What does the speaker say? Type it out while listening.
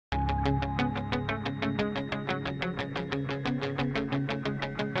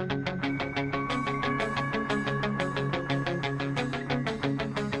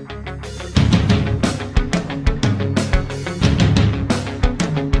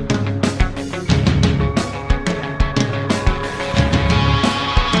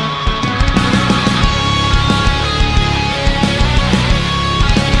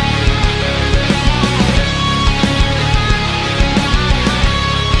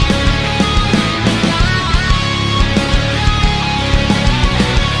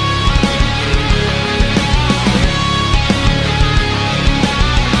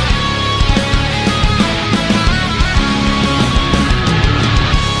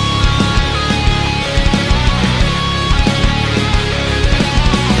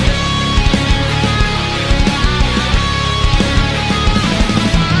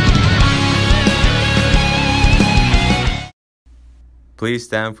Please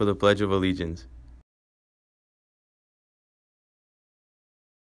stand for the Pledge of Allegiance.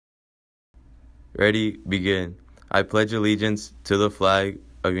 Ready, begin. I pledge allegiance to the flag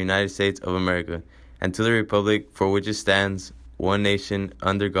of the United States of America and to the republic for which it stands, one nation,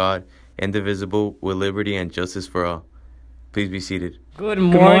 under God, indivisible, with liberty and justice for all. Please be seated. Good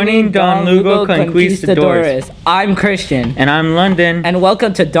morning, Don Lugo Conquistadores. I'm Christian. And I'm London. And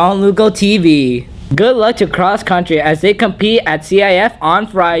welcome to Don Lugo TV. Good luck to cross country as they compete at CIF on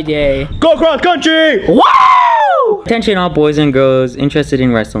Friday. Go cross country! Woo! Attention all boys and girls interested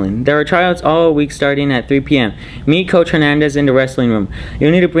in wrestling. There are tryouts all week starting at 3 p.m. Meet Coach Hernandez in the wrestling room.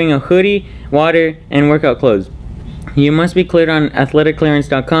 You'll need to bring a hoodie, water, and workout clothes. You must be cleared on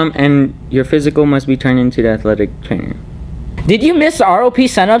athleticclearance.com and your physical must be turned into the athletic trainer. Did you miss the ROP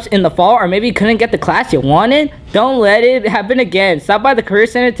signups in the fall or maybe couldn't get the class you wanted? Don't let it happen again. Stop by the Career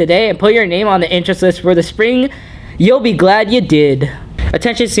Center today and put your name on the interest list for the spring. You'll be glad you did.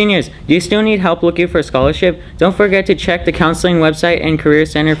 Attention seniors, do you still need help looking for a scholarship? Don't forget to check the counseling website and Career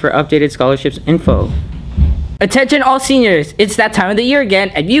Center for updated scholarships info. Attention all seniors, it's that time of the year again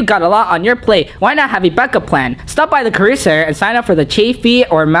and you got a lot on your plate. Why not have a backup plan? Stop by the Career Center and sign up for the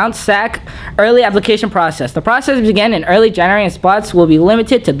Chafee or Mount Sac early application process. The process began in early January and spots will be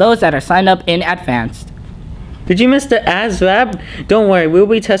limited to those that are signed up in advance. Did you miss the ASVAB? Don't worry, we'll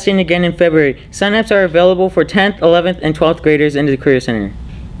be testing again in February. Signups are available for 10th, 11th, and 12th graders in the Career Center.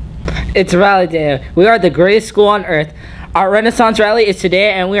 It's Rally Day. We are the greatest school on earth. Our Renaissance Rally is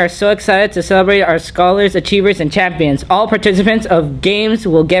today and we are so excited to celebrate our scholars, achievers, and champions. All participants of games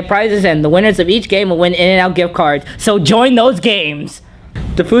will get prizes and the winners of each game will win In-N-Out gift cards. So join those games!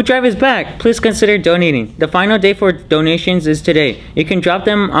 The food drive is back. Please consider donating. The final day for donations is today. You can drop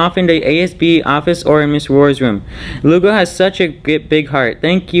them off in the ASB office or in Miss Roar's room. Lugo has such a big heart.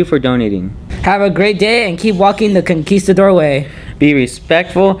 Thank you for donating. Have a great day and keep walking the Conquistador way. Be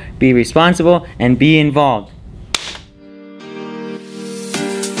respectful, be responsible, and be involved.